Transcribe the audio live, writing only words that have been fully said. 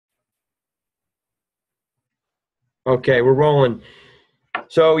Okay, we're rolling.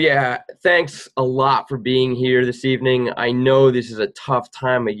 So yeah, thanks a lot for being here this evening. I know this is a tough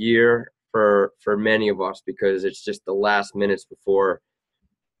time of year for many of us because it's just the last minutes before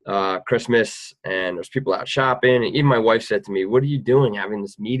Christmas, and there's people out shopping. And even my wife said to me, "What are you doing having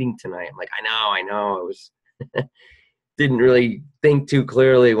this meeting tonight?" I'm like, I know. I was didn't really think too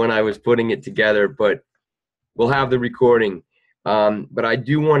clearly when I was putting it together, but we'll have the recording. But I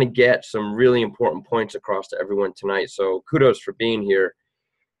do want to get some really important points across to everyone tonight. So kudos for being here.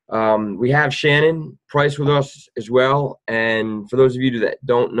 We have Shannon Price with us as well. And for those of you that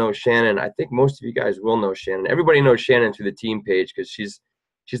don't know Shannon, I think most of you guys will know Shannon. Everybody knows Shannon through the team page because she's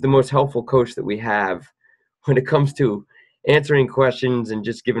the most helpful coach that we have when it comes to answering questions and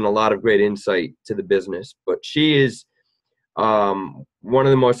just giving a lot of great insight to the business. But she is one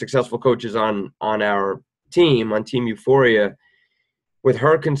of the most successful coaches on our team, on Team Euphoria, with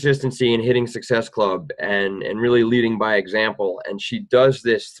her consistency in hitting Success Club and really leading by example. And she does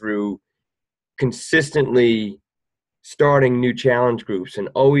this through consistently starting new challenge groups and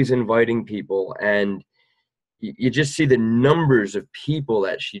always inviting people. And you just see the numbers of people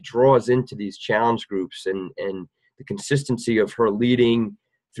that she draws into these challenge groups and the consistency of her leading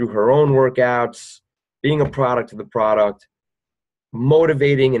through her own workouts, being a product of the product,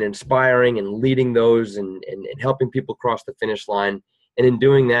 motivating and inspiring and leading those and helping people cross the finish line. And in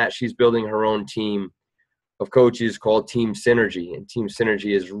doing that, she's building her own team of coaches called Team Synergy. And Team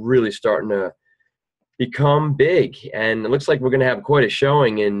Synergy is really starting to become big. And it looks like we're going to have quite a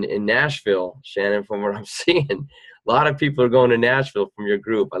showing in Nashville, Shannon, from what I'm seeing. A lot of people are going to Nashville from your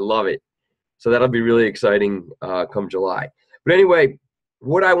group. I love it. So that'll be really exciting come July. But anyway,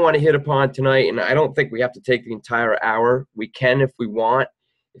 what I want to hit upon tonight, and I don't think we have to take the entire hour. We can if we want.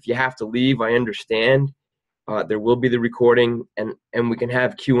 If you have to leave, I understand. There will be the recording, and we can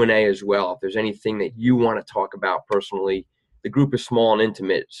have Q&A as well. If there's anything that you want to talk about personally, the group is small and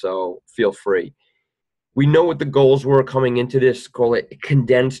intimate, so feel free. We know what the goals were coming into this, call it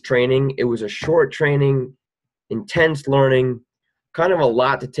condensed training. It was a short training, intense learning, kind of a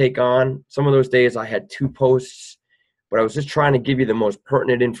lot to take on. Some of those days I had 2 posts, but I was just trying to give you the most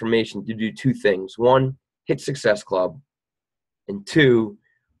pertinent information to do 2 things. 1, hit Success Club, and 2,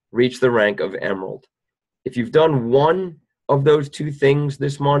 reach the rank of Emerald. If you've done one of those 2 things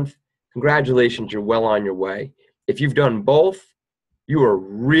this month, congratulations, you're well on your way. If you've done both, you are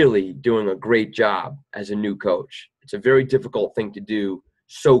really doing a great job as a new coach. It's a very difficult thing to do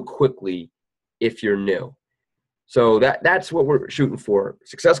so quickly if you're new. So that's what we're shooting for,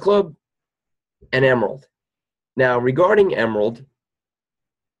 Success Club and Emerald. Now, regarding Emerald,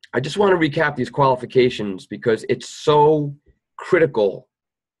 I just want to recap these qualifications because it's so critical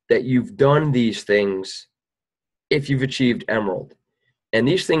that you've done these things if you've achieved Emerald. And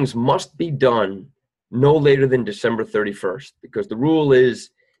these things must be done no later than December 31st, because the rule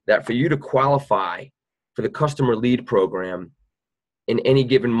is that for you to qualify for the customer lead program in any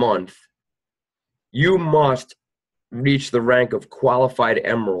given month, you must reach the rank of qualified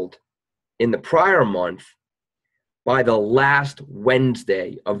Emerald in the prior month by the last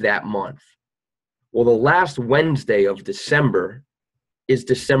Wednesday of that month. Well, the last Wednesday of December is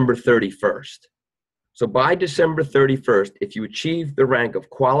December 31st. So by December 31st, if you achieve the rank of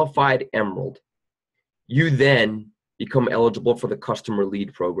qualified Emerald, you then become eligible for the customer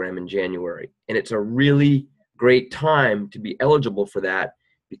lead program in January. And it's a really great time to be eligible for that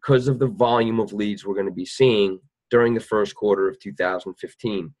because of the volume of leads we're going to be seeing during the first quarter of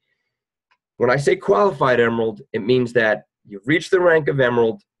 2015. When I say qualified Emerald, it means that you've reached the rank of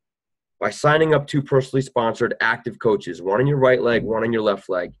Emerald by signing up 2 personally sponsored active coaches, 1 on your right leg, 1 on your left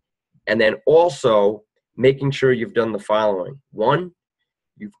leg, and then also making sure you've done the following. 1,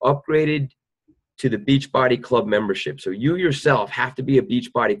 you've upgraded to the Beachbody Club membership. So you yourself have to be a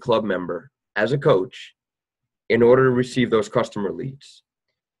Beachbody Club member as a coach in order to receive those customer leads.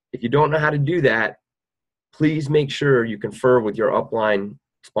 If you don't know how to do that, please make sure you confer with your upline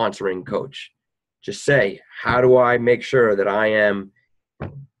sponsoring coach. Just say, how do I make sure that I am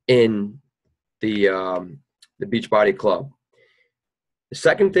in the Beachbody Club? The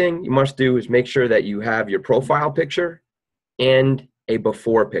second thing you must do is make sure that you have your profile picture and a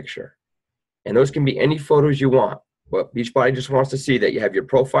before picture. And those can be any photos you want. But Beachbody just wants to see that you have your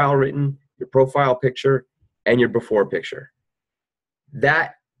profile written, your profile picture, and your before picture.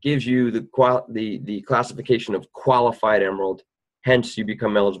 That gives you the classification of qualified Emerald. Hence, you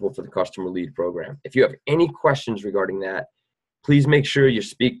become eligible for the customer lead program. If you have any questions regarding that, please make sure you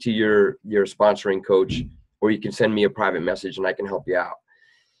speak to your sponsoring coach, or you can send me a private message and I can help you out.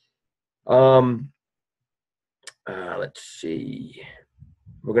 Let's see.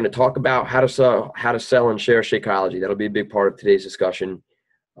 We're going to talk about how to sell and share Shakeology. That'll be a big part of today's discussion.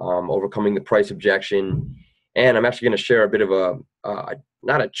 Overcoming the price objection, and I'm actually going to share a bit of a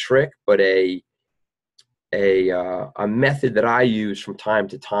not a trick, but a method that I use from time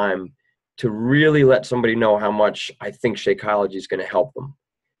to time to really let somebody know how much I think Shakeology is going to help them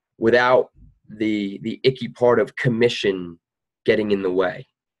without the icky part of commission getting in the way.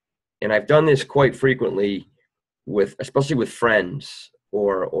 And I've done this quite frequently especially with friends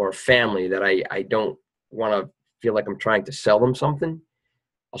or family that I don't want to feel like I'm trying to sell them something.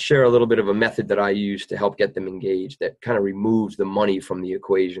 I'll share a little bit of a method that I use to help get them engaged that kind of removes the money from the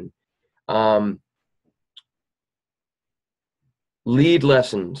equation. Lead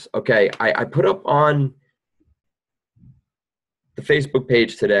lessons. Okay, I put up on the Facebook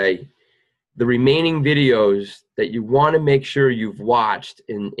page today the remaining videos that you want to make sure you've watched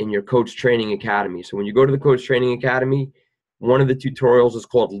in your Coach Training Academy. So when you go to the Coach Training Academy, one of the tutorials is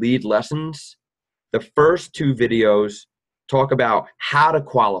called Lead Lessons. The first two videos talk about how to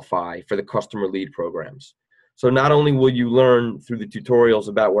qualify for the customer lead programs. So not only will you learn through the tutorials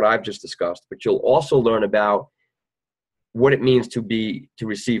about what I've just discussed, but you'll also learn about what it means to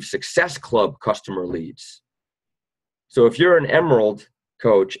receive Success Club customer leads. So if you're an Emerald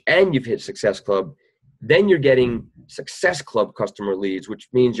coach and you've hit Success Club, then you're getting Success Club customer leads, which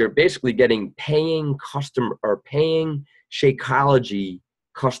means you're basically getting paying Shakeology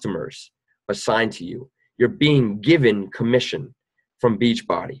customers assigned to you. You're being given commission from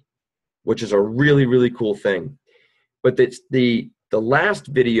Beachbody, which is a really, really cool thing. But the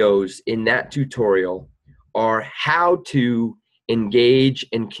last videos in that tutorial are how to engage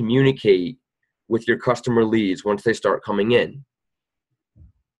and communicate with your customer leads once they start coming in.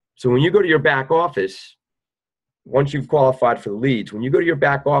 So when you go to your back office, once you've qualified for the leads, when you go to your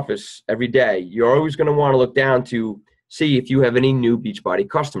back office every day, you're always going to want to look down to see if you have any new Beachbody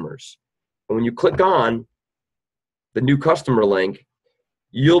customers. And when you click on the new customer link,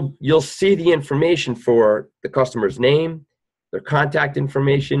 you'll see the information for the customer's name, their contact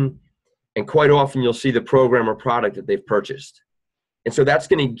information, and quite often you'll see the program or product that they've purchased. And so that's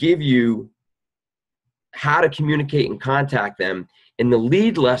going to give you how to communicate and contact them. And the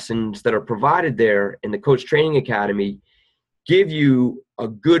lead lessons that are provided there in the Coach Training Academy give you a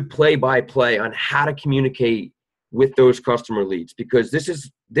good play-by-play on how to communicate with those customer leads, because this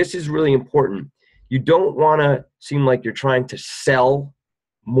is really important. You don't want to seem like you're trying to sell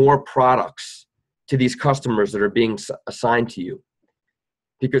more products to these customers that are being assigned to you.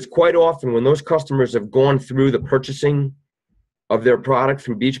 Because quite often when those customers have gone through the purchasing of their product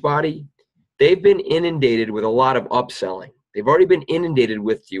through Beachbody, they've been inundated with a lot of upselling. They've already been inundated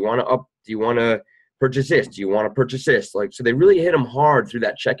with, do you want to purchase this? Do you want to purchase this? So they really hit them hard through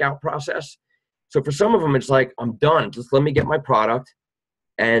that checkout process. So for some of them, it's like, I'm done. Just let me get my product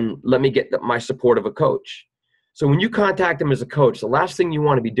and let me get my support of a coach. So when you contact them as a coach, the last thing you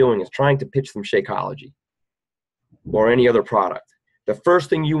want to be doing is trying to pitch them Shakeology or any other product. The first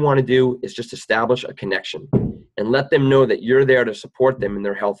thing you want to do is just establish a connection and let them know that you're there to support them in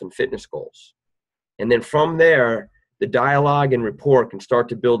their health and fitness goals. And then from there, the dialogue and rapport can start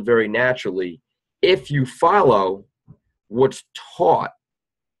to build very naturally if you follow what's taught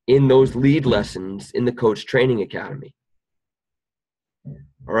in those lead lessons in the Coach Training Academy.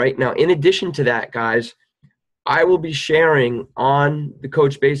 All right. Now, in addition to that, guys, I will be sharing on the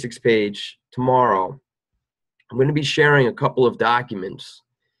Coach Basics page tomorrow. I'm going to be sharing a couple of documents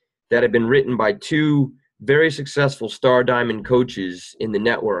that have been written by two very successful Star Diamond coaches in the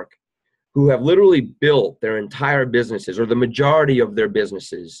network who have literally built their entire businesses, or the majority of their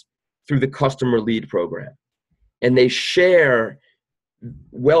businesses, through the customer lead program. And they share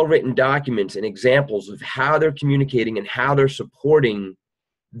well-written documents and examples of how they're communicating and how they're supporting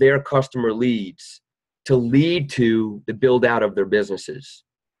their customer leads to lead to the build out of their businesses.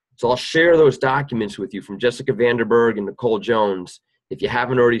 So I'll share those documents with you from Jessica Vanderberg and Nicole Jones, if you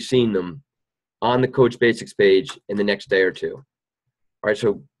haven't already seen them, on the Coach Basics page in the next day or two. All right,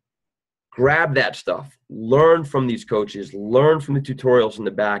 so grab that stuff, learn from these coaches, learn from the tutorials in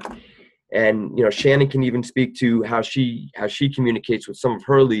the back. And, Shannon can even speak to how she communicates with some of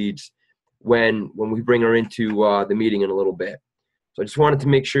her leads when we bring her into the meeting in a little bit. So I just wanted to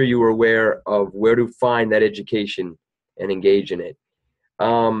make sure you were aware of where to find that education and engage in it.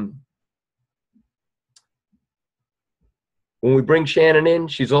 When we bring Shannon in,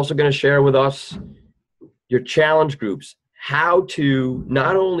 she's also going to share with us your challenge groups, how to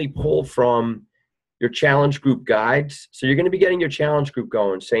not only pull from your challenge group guides. So you're going to be getting your challenge group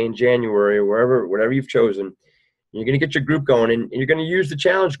going, say in January or whatever you've chosen. You're going to get your group going, and you're going to use the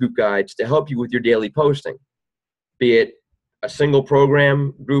challenge group guides to help you with your daily posting, be it a single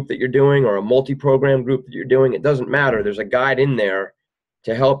program group that you're doing or a multi-program group that you're doing, it doesn't matter. There's a guide in there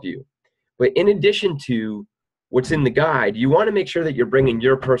to help you. But in addition to what's in the guide, you want to make sure that you're bringing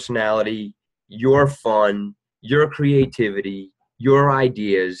your personality, your fun, your creativity, your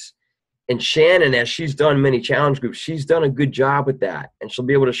ideas. And Shannon, as she's done many challenge groups, she's done a good job with that. And she'll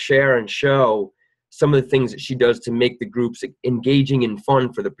be able to share and show some of the things that she does to make the groups engaging and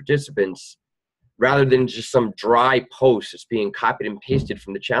fun for the participants, rather than just some dry post that's being copied and pasted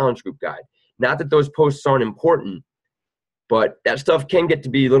from the challenge group guide. Not that those posts aren't important, but that stuff can get to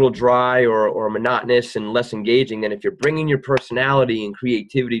be a little dry or monotonous and less engaging than if you're bringing your personality and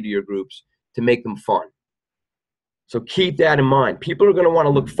creativity to your groups to make them fun. So keep that in mind. People are going to want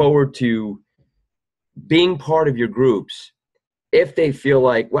to look forward to being part of your groups if they feel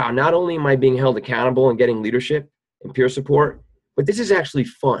like, wow, not only am I being held accountable and getting leadership and peer support, but this is actually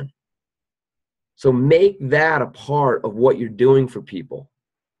fun. So make that a part of what you're doing for people.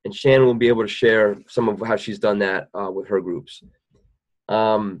 And Shannon will be able to share some of how she's done that with her groups.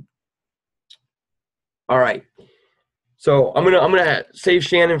 All right. So I'm gonna save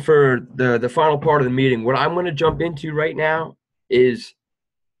Shannon for the final part of the meeting. What I'm gonna jump into right now is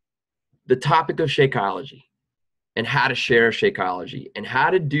the topic of Shakeology and how to share Shakeology and how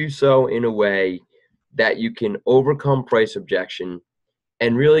to do so in a way that you can overcome price objection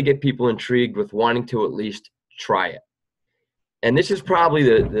and really get people intrigued with wanting to at least try it. And this is probably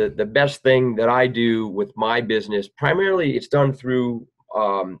the best thing that I do with my business. Primarily, it's done through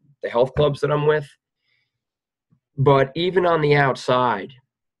the health clubs that I'm with. But even on the outside,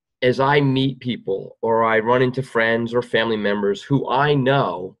 as I meet people or I run into friends or family members who I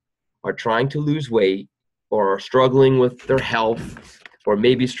know are trying to lose weight or are struggling with their health or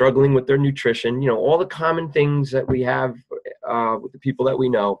maybe struggling with their nutrition, you know, all the common things that we have with the people that we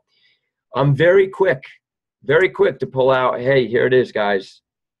know, I'm very quick to pull out, hey, here it is, guys.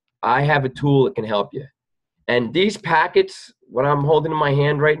 I have a tool that can help you. And these packets, what I'm holding in my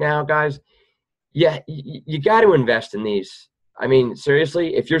hand right now, guys, yeah, you got to invest in these. I mean,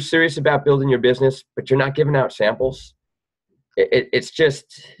 seriously, if you're serious about building your business, but you're not giving out samples, it's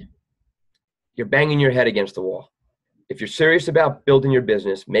just, you're banging your head against the wall. If you're serious about building your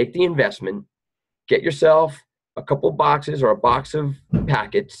business, make the investment, get yourself a couple boxes or a box of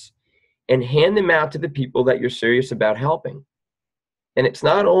packets, and hand them out to the people that you're serious about helping. And it's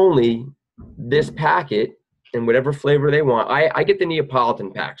not only this packet and whatever flavor they want. I get the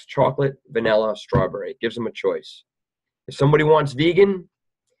Neapolitan packs, chocolate, vanilla, strawberry. It gives them a choice. If somebody wants vegan,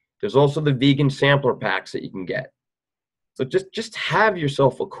 there's also the vegan sampler packs that you can get. So just have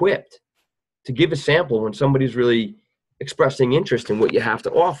yourself equipped to give a sample when somebody's really expressing interest in what you have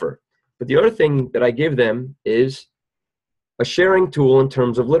to offer. But the other thing that I give them is a sharing tool in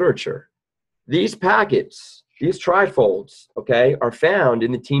terms of literature. These packets, these trifolds, okay, are found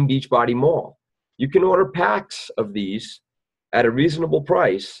in the Team Beachbody Mall. You can order packs of these at a reasonable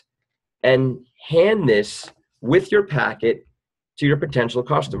price and hand this with your packet to your potential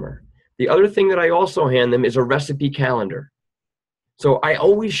customer. The other thing that I also hand them is a recipe calendar. So I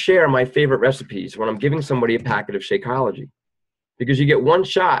always share my favorite recipes when I'm giving somebody a packet of Shakeology, because you get one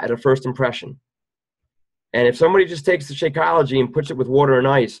shot at a first impression. And if somebody just takes the Shakeology and puts it with water and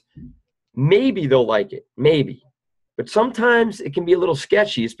ice, maybe they'll like it, maybe. But sometimes it can be a little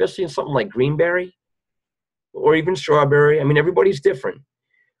sketchy, especially in something like greenberry or even strawberry. I mean, everybody's different.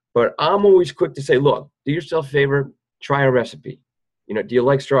 But I'm always quick to say, look, do yourself a favor, try a recipe. You know, do you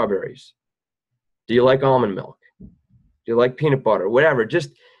like strawberries? Do you like almond milk? Do you like peanut butter? Whatever.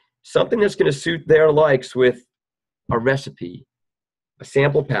 Just something that's going to suit their likes with a recipe, a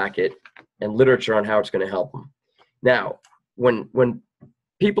sample packet, and literature on how it's going to help them. Now, when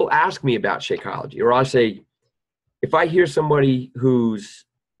people ask me about Shakeology, or I say, if I hear somebody who's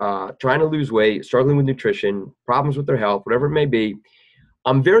trying to lose weight, struggling with nutrition, problems with their health, whatever it may be,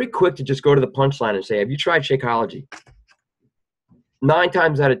 I'm very quick to just go to the punchline and say, have you tried Shakeology? 9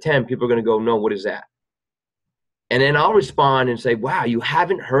 times out of 10, people are going to go, no, what is that? And then I'll respond and say, wow, you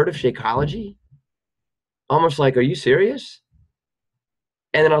haven't heard of Shakeology? Almost like, are you serious?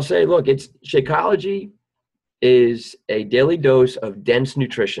 And then I'll say, look, Shakeology is a daily dose of dense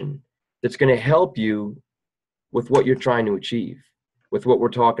nutrition that's going to help you with what you're trying to achieve, with what we're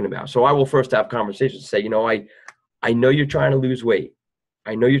talking about. So I will first have conversations, say, you know, I know you're trying to lose weight.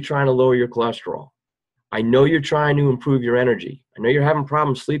 I know you're trying to lower your cholesterol. I know you're trying to improve your energy. I know you're having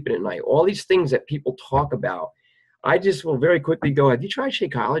problems sleeping at night. All these things that people talk about, I just will very quickly go, have you tried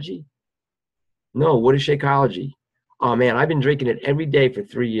Shakeology? No, what is Shakeology? Oh man, I've been drinking it every day for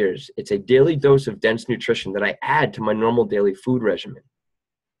 3 years. It's a daily dose of dense nutrition that I add to my normal daily food regimen.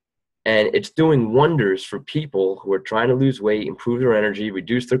 And it's doing wonders for people who are trying to lose weight, improve their energy,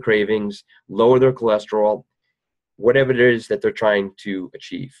 reduce their cravings, lower their cholesterol, whatever it is that they're trying to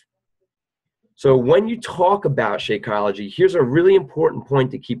achieve. So when you talk about Shakeology, here's a really important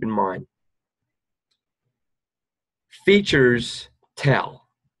point to keep in mind. Features tell.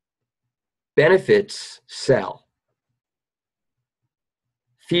 Benefits sell.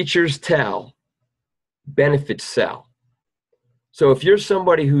 Features tell. Benefits sell. So if you're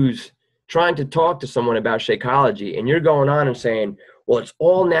somebody who's trying to talk to someone about Shakeology and you're going on and saying, well, it's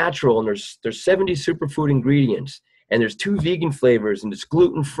all natural and there's 70 superfood ingredients and there's 2 vegan flavors and it's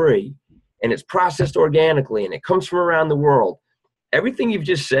gluten-free and it's processed organically and it comes from around the world. Everything you've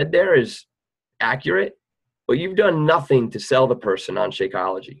just said there is accurate, but you've done nothing to sell the person on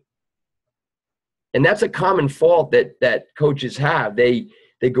Shakeology. And that's a common fault that coaches have. They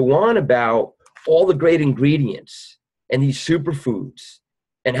go on about all the great ingredients and these superfoods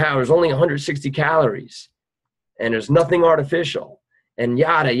and how there's only 160 calories and there's nothing artificial and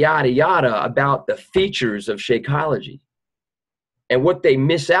yada, yada, yada about the features of Shakeology. And what they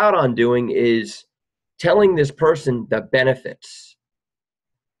miss out on doing is telling this person the benefits.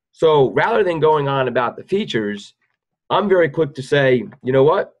 So rather than going on about the features, I'm very quick to say, you know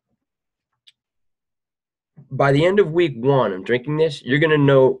what? By the end of week 1 of drinking this, you're going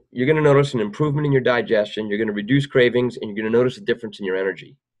to notice an improvement in your digestion. You're going to reduce cravings, and you're going to notice a difference in your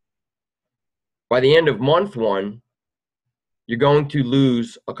energy. By the end of month 1, you're going to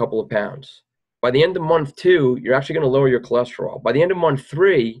lose a couple of pounds. By the end of month 2, you're actually going to lower your cholesterol. By the end of month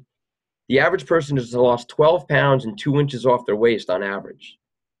 3, the average person has lost 12 pounds and 2 inches off their waist on average.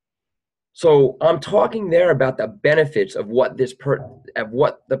 So I'm talking there about the benefits of what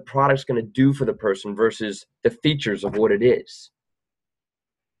the product's going to do for the person versus the features of what it is.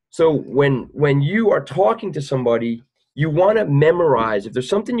 So when you are talking to somebody, you want to memorize. If there's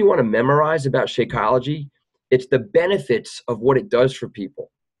something you want to memorize about Shakeology, it's the benefits of what it does for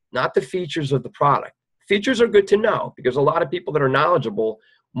people, not the features of the product. Features are good to know because a lot of people that are knowledgeable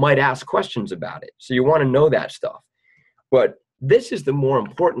might ask questions about it. So you want to know that stuff. But this is the more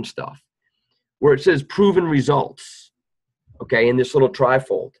important stuff, where it says proven results, okay, in this little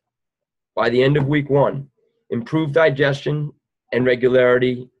trifold. By the end of week 1, improved digestion and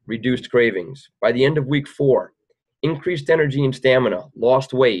regularity, reduced cravings. By the end of week 4, increased energy and stamina,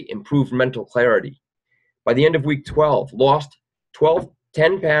 lost weight, improved mental clarity. By the end of week 12, lost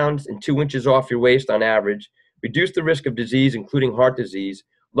 10 pounds and 2 inches off your waist on average, reduce the risk of disease, including heart disease,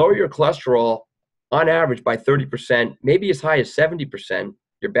 lower your cholesterol on average by 30%, maybe as high as 70%,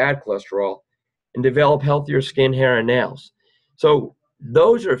 your bad cholesterol, and develop healthier skin, hair, and nails. So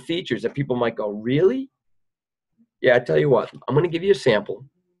those are features that people might go, really? Yeah, I tell you what, I'm going to give you a sample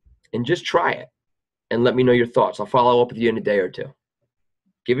and just try it and let me know your thoughts. I'll follow up with you in a day or 2.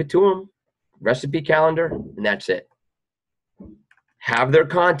 Give it to them, recipe calendar, and that's it. Have their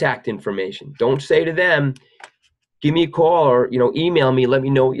contact information. Don't say to them, give me a call or email me, let me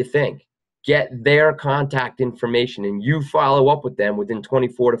know what you think. Get their contact information and you follow up with them within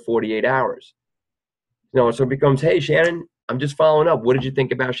 24 to 48 hours. So it becomes, hey, Shannon, I'm just following up. What did you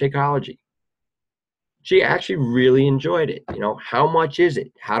think about Shakeology? She actually really enjoyed it. How much is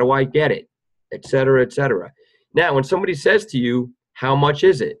it? How do I get it? Et cetera, et cetera. Now, when somebody says to you, how much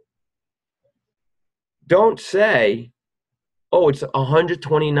is it? Don't say, oh, it's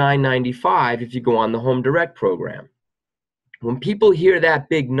 $129.95 if you go on the Home Direct program. When people hear that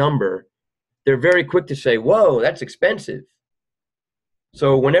big number, they're very quick to say, whoa, that's expensive.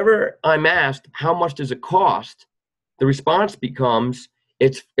 So whenever I'm asked, how much does it cost? The response becomes,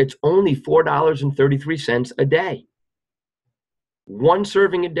 it's only $4.33 a day. 1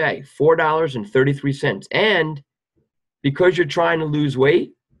 serving a day, $4.33. And because you're trying to lose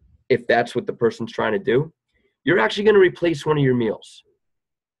weight, if that's what the person's trying to do, you're actually going to replace one of your meals.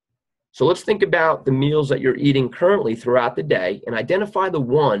 So let's think about the meals that you're eating currently throughout the day and identify the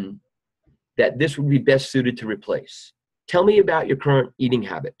one that this would be best suited to replace. Tell me about your current eating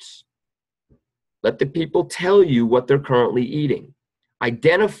habits. Let the people tell you what they're currently eating.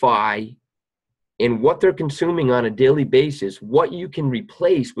 Identify in what they're consuming on a daily basis what you can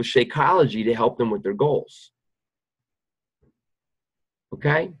replace with Shakeology to help them with their goals.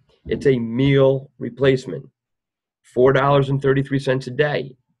 Okay? It's a meal replacement. $4.33 a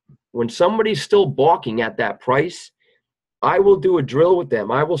day. When somebody's still balking at that price, I will do a drill with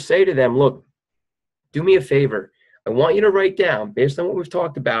them. I will say to them, look, do me a favor. I want you to write down, based on what we've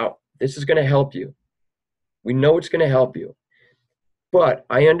talked about, this is going to help you. We know it's going to help you. But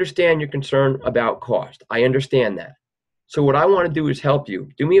I understand your concern about cost. I understand that. So what I want to do is help you.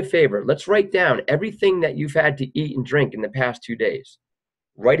 Do me a favor. Let's write down everything that you've had to eat and drink in the past 2 days.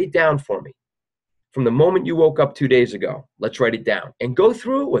 Write it down for me. From the moment you woke up 2 days ago, let's write it down and go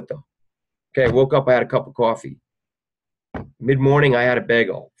through it with them. Okay, I woke up, I had a cup of coffee. Mid-morning, I had a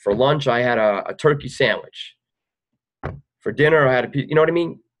bagel. For lunch, I had a turkey sandwich. For dinner, I had a pizza. You know what I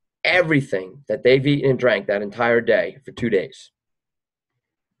mean? Everything that they've eaten and drank that entire day for 2 days.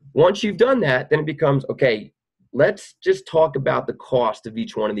 Once you've done that, then it becomes, okay, let's just talk about the cost of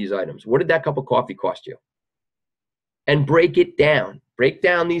each one of these items. What did that cup of coffee cost you? And break it down. Break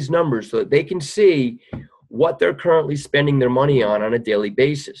down these numbers so that they can see what they're currently spending their money on a daily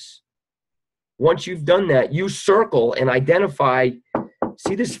basis. Once you've done that, you circle and identify,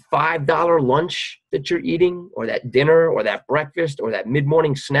 see this $5 lunch that you're eating, or that dinner, or that breakfast, or that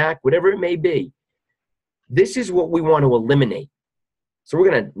mid-morning snack, whatever it may be. This is what we want to eliminate. So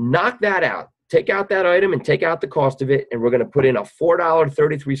we're going to knock that out, take out that item and take out the cost of it, and we're going to put in a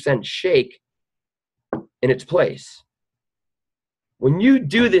 $4.33 shake in its place. When you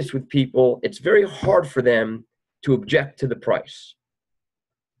do this with people, it's very hard for them to object to the price.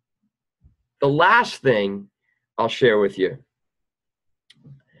 The last thing I'll share with you,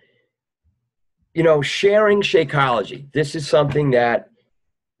 sharing Shakeology. This is something that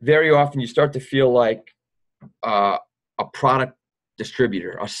very often you start to feel like a product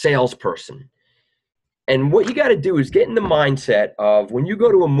distributor, a salesperson. And what you got to do is get in the mindset of when you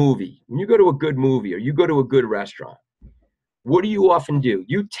go to a movie, when you go to a good movie, or you go to a good restaurant, what do you often do?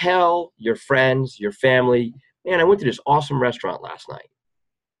 You tell your friends, your family, man, I went to this awesome restaurant last night.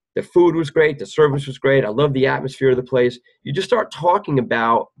 The food was great. The service was great. I love the atmosphere of the place. You just start talking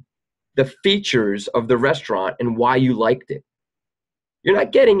about the features of the restaurant and why you liked it. You're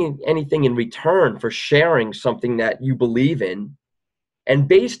not getting anything in return for sharing something that you believe in. And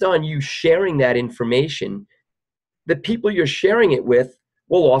based on you sharing that information, the people you're sharing it with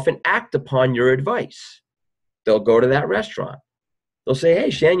will often act upon your advice. They'll go to that restaurant. They'll say,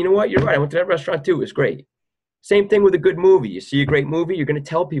 hey, Shan, you know what? You're right. I went to that restaurant too. It was great. Same thing with a good movie. You see a great movie, you're going to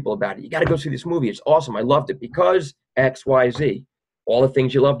tell people about it. You got to go see this movie. It's awesome. I loved it because X, Y, Z. All the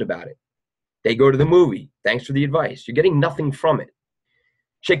things you loved about it. They go to the movie. Thanks for the advice. You're getting nothing from it.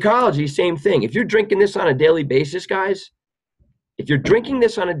 Shakeology, same thing. If you're drinking this on a daily basis, guys, if you're drinking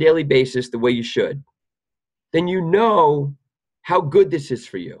this on a daily basis the way you should, then you know how good this is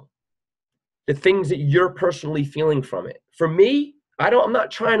for you. The things that you're personally feeling from it. For me, I'm not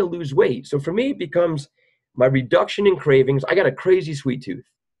trying to lose weight. So for me, it becomes my reduction in cravings. I got a crazy sweet tooth.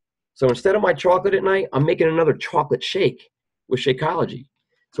 So instead of my chocolate at night, I'm making another chocolate shake with Shakeology.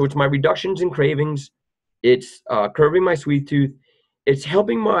 So it's my reductions in cravings. It's curbing my sweet tooth. It's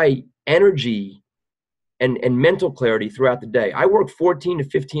helping my energy and mental clarity throughout the day. I work 14 to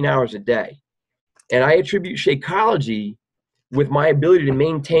 15 hours a day. And I attribute Shakeology with my ability to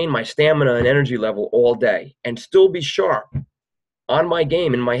maintain my stamina and energy level all day and still be sharp on my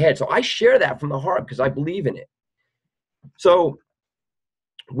game in my head. So I share that from the heart because I believe in it. So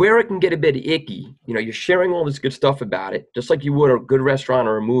where it can get a bit icky, you're sharing all this good stuff about it, just like you would a good restaurant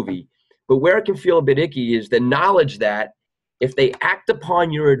or a movie. But where it can feel a bit icky is the knowledge that if they act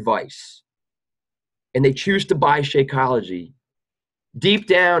upon your advice and they choose to buy Shakeology, deep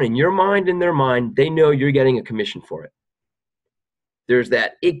down in your mind and their mind, they know you're getting a commission for it. There's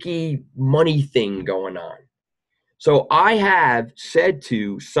that icky money thing going on. So I have said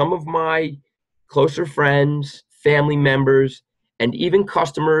to some of my closer friends, family members, and even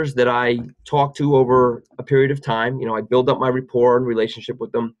customers that I talk to over a period of time, I build up my rapport and relationship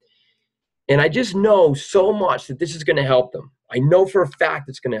with them. And I just know so much that this is going to help them. I know for a fact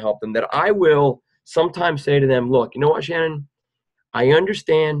it's going to help them that I will sometimes say to them, look, you know what, Shannon? I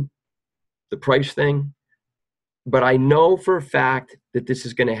understand the price thing, but I know for a fact that this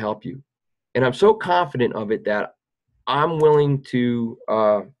is going to help you. And I'm so confident of it that I'm willing to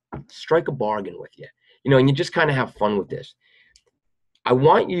strike a bargain with you, and you just kind of have fun with this. I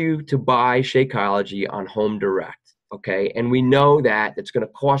want you to buy Shakeology on Home Direct, okay? And we know that it's going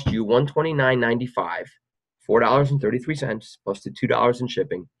to cost you $129.95, $4.33 plus the $2 in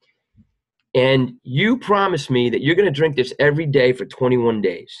shipping. And you promise me that you're going to drink this every day for 21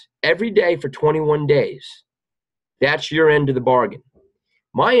 days. Every day for 21 days. That's your end of the bargain.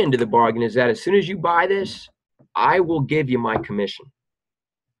 My end of the bargain is that as soon as you buy this, I will give you my commission.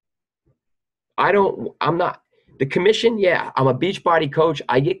 The commission, yeah, I'm a Beachbody coach.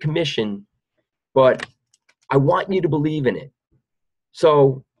 I get commission, but I want you to believe in it.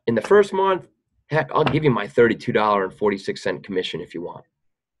 So in the first month, heck, I'll give you my $32.46 commission if you want.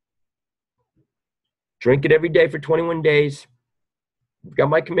 Drink it every day for 21 days. You've got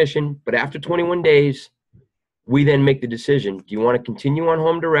my commission, but after 21 days, we then make the decision. Do you want to continue on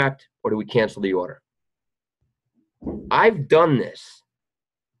Home Direct or do we cancel the order? I've done this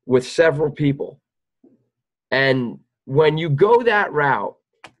with several people. And when you go that route,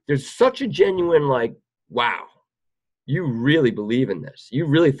 there's such a genuine, like, wow, you really believe in this. You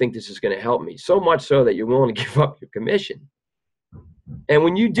really think this is going to help me, so much so that you're willing to give up your commission. And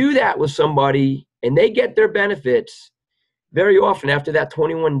when you do that with somebody and they get their benefits, very often after that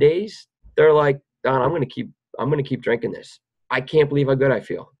 21 days, they're like, Don, I'm going to keep drinking this. I can't believe how good I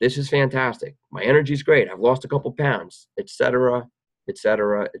feel. This is fantastic. My energy's great. I've lost a couple pounds, et cetera, et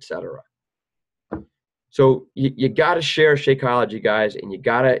cetera, et cetera. So you got to share Shakeology, guys, and you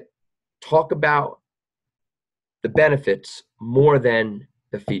got to talk about the benefits more than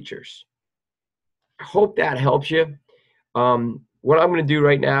the features. I hope that helps you. What I'm going to do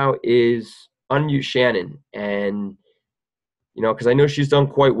right now is unmute Shannon, and because I know she's done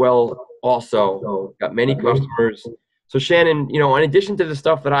quite well also, got many customers. So Shannon, in addition to the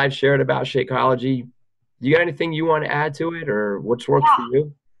stuff that I've shared about Shakeology, you got anything you want to add to it, or what's worked for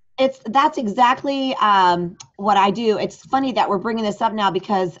you? That's exactly what I do. It's funny that we're bringing this up now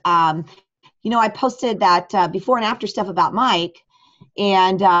because, I posted that before and after stuff about Mike,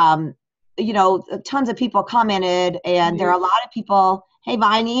 and, tons of people commented, and there are a lot of people. Hey,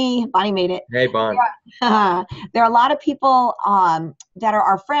 Bonnie made it. Hey, Bon. There are a lot of people that are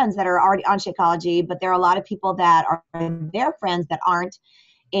our friends that are already on Shakeology, but there are a lot of people that are their friends that aren't.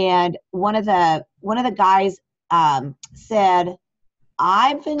 And one of the guys said,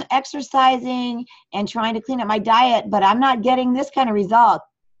 I've been exercising and trying to clean up my diet, but I'm not getting this kind of result.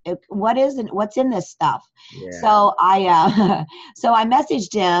 What's in this stuff? Yeah. So I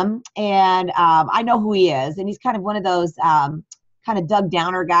messaged him, and I know who he is, and he's kind of one of those kind of Doug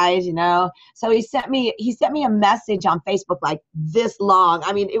Downer guys, So he sent me a message on Facebook like this long.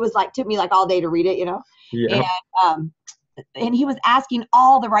 I mean, it was took me all day to read it, Yeah. And he was asking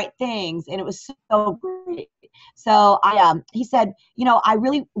all the right things, and it was so great. So he said, I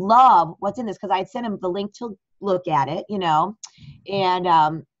really love what's in this, because I had sent him the link to look at it,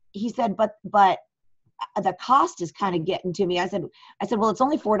 and he said, but the cost is kind of getting to me. I said, well, it's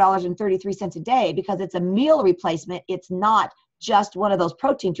only $4.33 a day because it's a meal replacement. It's not just one of those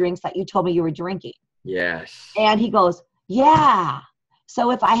protein drinks that you told me you were drinking. Yes. And he goes, yeah.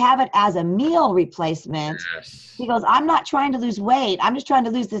 So if I have it as a meal replacement, yes. He goes, I'm not trying to lose weight. I'm just trying to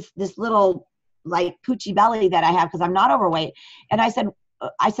lose this little poochie belly that I have because I'm not overweight. And I said,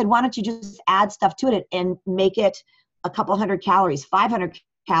 why don't you just add stuff to it and make it a couple hundred calories, 500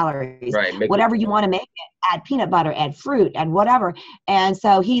 calories, right, whatever you want to make it. Add peanut butter, add fruit, and whatever. And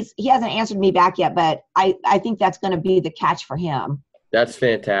so he hasn't answered me back yet, but I think that's going to be the catch for him. That's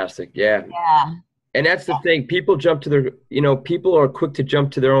fantastic. Yeah. Yeah. And that's the thing. People jump to their, people are quick to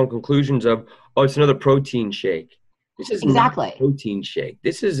jump to their own conclusions of, oh, it's another protein shake. This is exactly not a protein shake.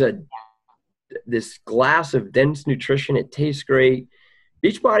 This is this glass of dense nutrition. It tastes great.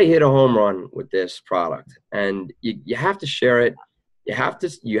 Beachbody hit a home run with this product, and you have to share it. You have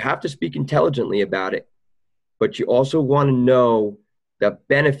to speak intelligently about it, but you also want to know the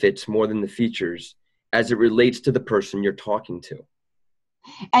benefits more than the features as it relates to the person you're talking to.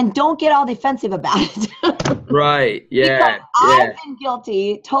 And don't get all defensive about it. Right. Yeah. Because I've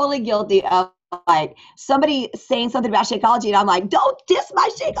been totally guilty of somebody saying something about Shakeology, and I'm like, don't diss my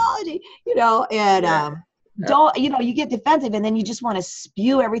Shakeology, and don't, you get defensive, and then you just want to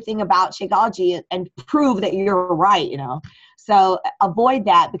spew everything about Shakeology and prove that you're right, So avoid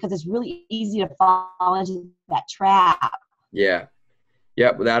that, because it's really easy to fall into that trap. Yeah.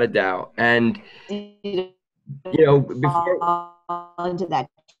 Yeah, without a doubt. And, before into that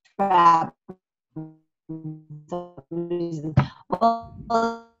trap.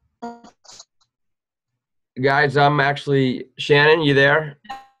 Guys, I'm actually, Shannon, you there?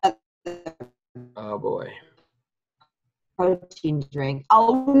 Oh boy. Protein drink.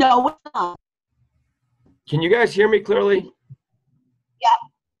 Oh no. Can you guys hear me clearly? Yeah.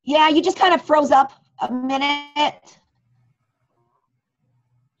 Yeah, you just kind of froze up a minute.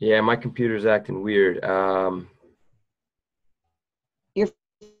 Yeah, my computer's acting weird.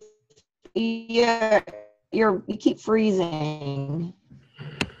 You keep freezing.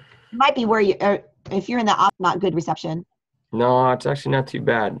 It might be where if you're in the not good reception. No, it's actually not too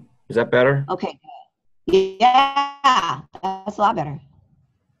bad. Is that better? Okay. Yeah, that's a lot better.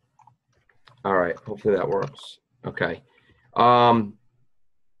 All right. Hopefully that works. Okay.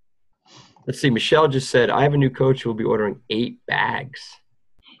 Let's see. Michelle just said, I have a new coach who will be ordering 8 bags.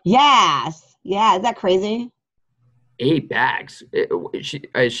 Yes. Yeah. Is that crazy? 8 bags.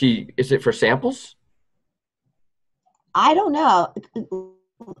 Is it for samples? I don't know.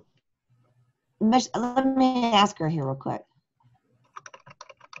 Let me ask her here real quick.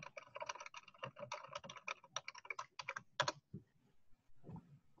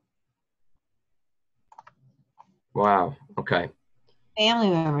 Wow. Okay. Family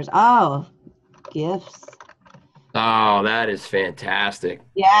members. Oh, gifts. Oh, that is fantastic.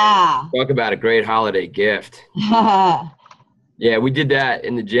 Yeah. Talk about a great holiday gift. Yeah, we did that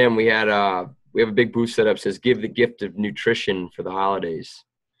in the gym. We have a big booth set up says give the gift of nutrition for the holidays.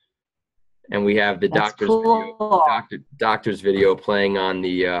 And we have the That's doctor's video cool. doctor's video playing on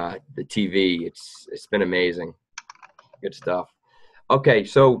the TV. It's been amazing. Good stuff. Okay,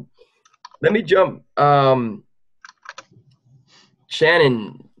 so let me jump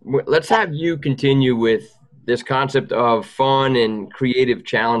Shannon, let's have you continue with this concept of fun and creative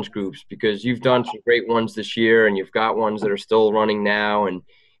challenge groups because you've done some great ones this year and you've got ones that are still running now and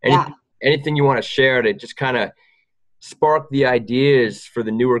Yeah. anything you want to share to just kind of spark the ideas for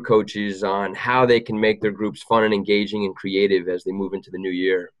the newer coaches on how they can make their groups fun and engaging and creative as they move into the new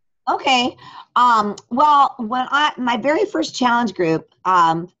year. Okay. Well, when my very first challenge group,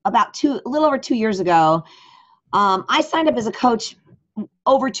 about a little over 2 years ago, I signed up as a coach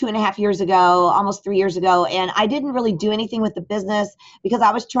over 2.5 years ago, almost 3 years ago, and I didn't really do anything with the business because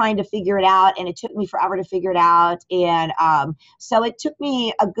I was trying to figure it out, and it took me forever to figure it out. And so it took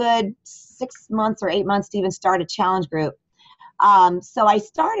me a good 6 months or 8 months to even start a challenge group. So I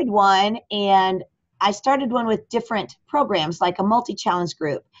started one, and I started one with different programs, like a multi-challenge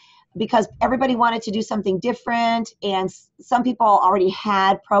group, because everybody wanted to do something different, and some people already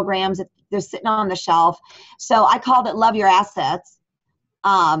had programs that they're sitting on the shelf. So I called it Love Your Assets.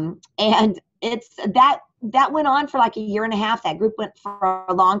 And it's that went on for like a year and a half. That group went for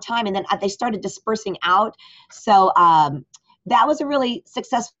a long time, and then they started dispersing out. So that was a really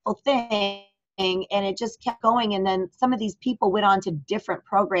successful thing, and it just kept going. And then some of these people went on to different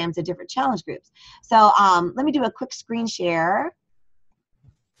programs and different challenge groups. So let me do a quick screen share.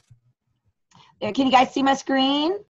 There, can you guys see my screen?